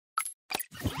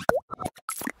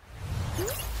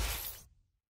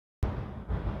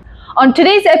On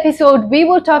today's episode, we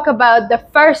will talk about the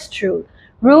first rule,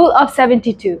 Rule of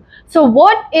 72. So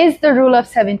what is the Rule of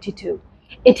 72?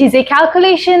 It is a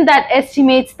calculation that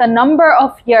estimates the number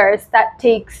of years that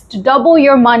takes to double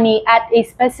your money at a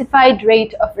specified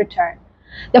rate of return.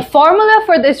 The formula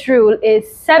for this rule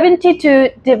is 72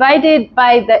 divided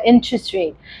by the interest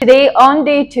rate. Today on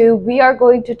day 2, we are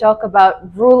going to talk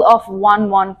about Rule of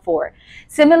 114.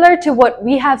 Similar to what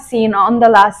we have seen on the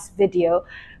last video,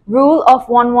 Rule of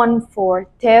 114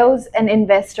 tells an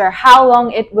investor how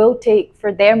long it will take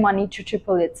for their money to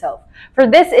triple itself. For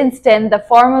this instant, the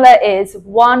formula is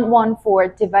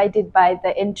 114 divided by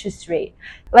the interest rate.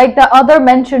 Like the other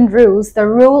mentioned rules, the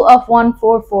Rule of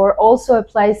 144 also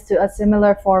applies to a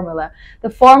similar formula. The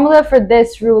formula for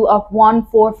this Rule of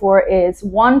 144 is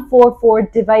 144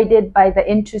 divided by the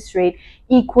interest rate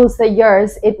equals the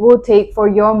years it will take for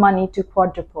your money to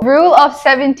quadruple. Rule of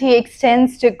 70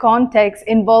 extends to contexts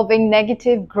involving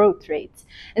negative growth rates.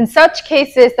 In such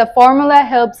cases, the formula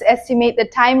helps estimate the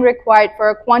time required for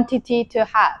a quantity to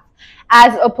halve,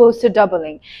 as opposed to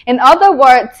doubling. In other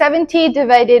words, 70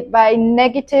 divided by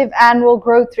negative annual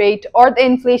growth rate or the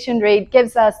inflation rate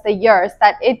gives us the years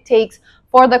that it takes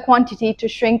for the quantity to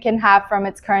shrink in half from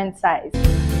its current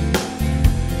size.